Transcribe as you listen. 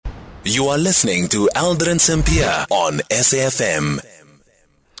You are listening to Aldrin Sampear on SAFM.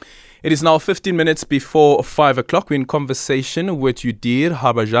 It is now 15 minutes before 5 o'clock. We're in conversation with Yudheer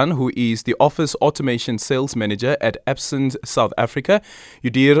Harbhajun, who is the Office Automation Sales Manager at Epson South Africa.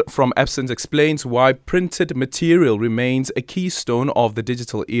 Yudheer from Epson explains why printed material remains a keystone of the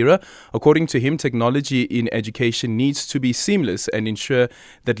digital era. According to him, technology in education needs to be seamless and ensure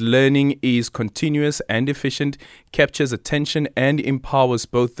that learning is continuous and efficient, captures attention and empowers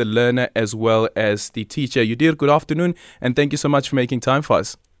both the learner as well as the teacher. Yudheer, good afternoon, and thank you so much for making time for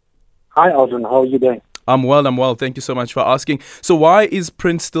us. Hi, Aldrin. How are you doing? I'm well. Thank you so much for asking. So why is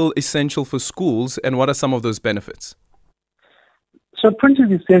print still essential for schools, and what are some of those benefits? So print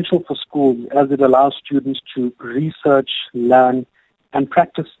is essential for schools as it allows students to research, learn, and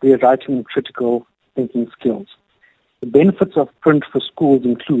practice their writing and critical thinking skills. The benefits of print for schools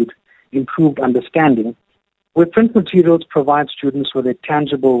include improved understanding, where print materials provide students with a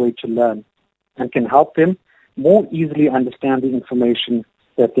tangible way to learn and can help them more easily understand the information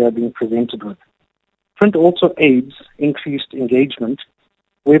that they are being presented with. Print also aids increased engagement,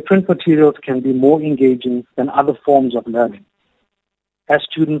 where print materials can be more engaging than other forms of learning, as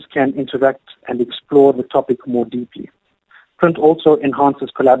students can interact and explore the topic more deeply. Print also enhances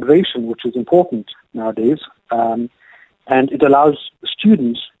collaboration, which is important nowadays, and it allows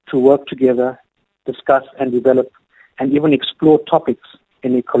students to work together, discuss and develop, and even explore topics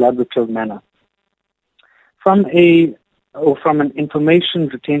in a collaborative manner. From an information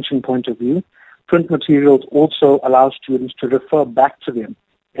retention point of view, print materials also allow students to refer back to them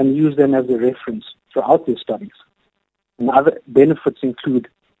and use them as a reference throughout their studies. And other benefits include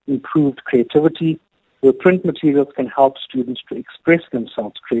improved creativity, where print materials can help students to express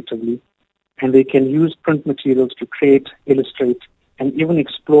themselves creatively, and they can use print materials to create, illustrate, and even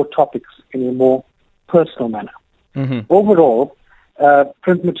explore topics in a more personal manner. Mm-hmm. Overall,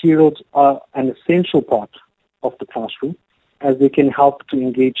 print materials are an essential part of the classroom, as they can help to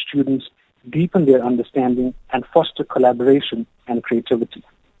engage students, deepen their understanding, and foster collaboration and creativity.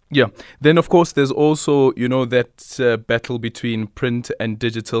 Yeah. Then, of course, there's also, that battle between print and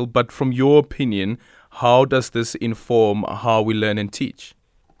digital. But from your opinion, how does this inform how we learn and teach?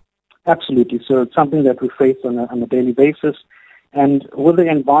 Absolutely. So it's something that we face on a daily basis. And with the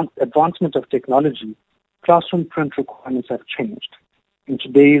advancement of technology, classroom print requirements have changed. In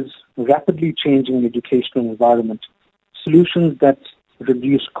today's rapidly changing educational environment, solutions that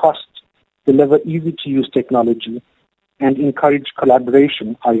reduce costs, deliver easy-to-use technology, and encourage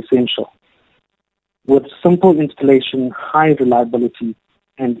collaboration are essential. With simple installation, high reliability,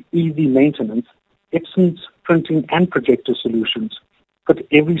 and easy maintenance, Epson's printing and projector solutions put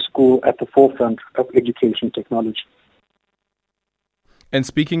every school at the forefront of education technology. And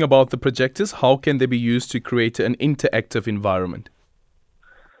speaking about the projectors, how can they be used to create an interactive environment?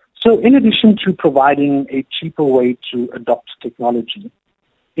 So in addition to providing a cheaper way to adopt technology,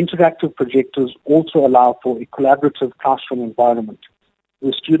 interactive projectors also allow for a collaborative classroom environment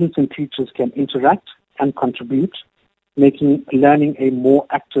where students and teachers can interact and contribute, making learning a more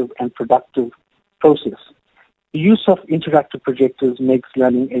active and productive process. The use of interactive projectors makes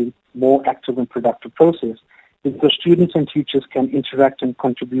learning a more active and productive process because students and teachers can interact and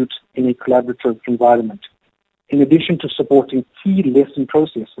contribute in a collaborative environment. In addition to supporting key lesson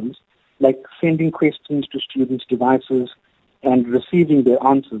processes like sending questions to students' devices and receiving their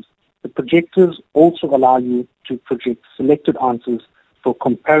answers, the projectors also allow you to project selected answers for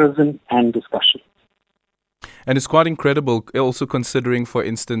comparison and discussion. And it's quite incredible, also considering, for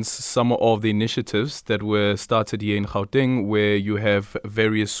instance, some of the initiatives that were started here in Gauteng, where you have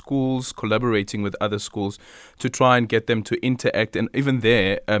various schools collaborating with other schools to try and get them to interact. And even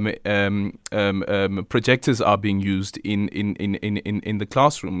there, projectors are being used in the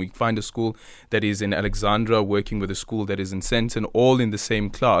classroom. We find a school that is in Alexandra working with a school that is in Senton, all in the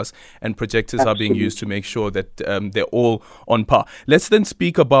same class, and projectors Absolutely. are being used to make sure that they're all on par. Let's then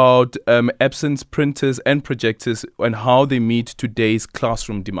speak about Epson's printers and projectors and how they meet today's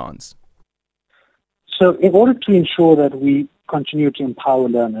classroom demands. So in order to ensure that we continue to empower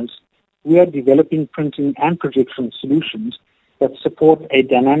learners, we are developing printing and projection solutions that support a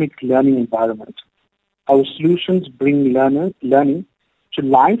dynamic learning environment. Our solutions bring learning to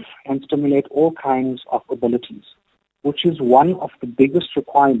life and stimulate all kinds of abilities, which is one of the biggest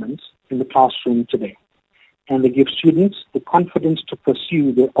requirements in the classroom today. And they give students the confidence to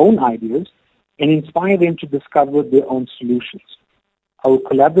pursue their own ideas and inspire them to discover their own solutions. Our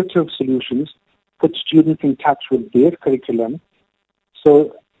collaborative solutions put students in touch with their curriculum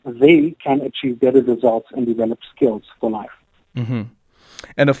so they can achieve better results and develop skills for life. Mm-hmm.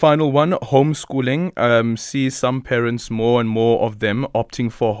 And a final one, homeschooling. See some parents, more and more of them,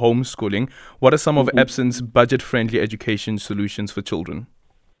 opting for homeschooling. What are some of Epson's budget-friendly education solutions for children?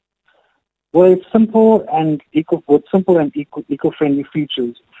 Well, it's simple and eco-friendly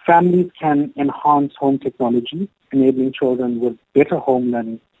features. Families can enhance home technology, enabling children with better home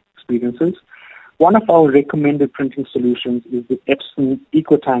learning experiences. One of our recommended printing solutions is the Epson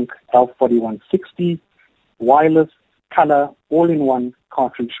EcoTank L4160 wireless color all-in-one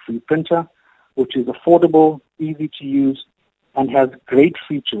cartridge-free printer, which is affordable, easy to use, and has great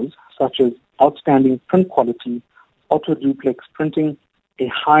features such as outstanding print quality, auto-duplex printing, a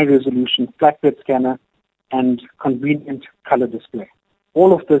high-resolution flatbed scanner, and convenient color display.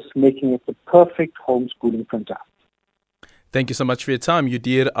 All of this making it the perfect homeschooling printer. Thank you so much for your time.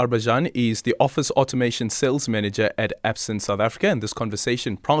 Yudheer Harbhajun is the Office Automation Sales Manager at Epson South Africa, and this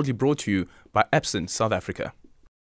conversation proudly brought to you by Epson South Africa.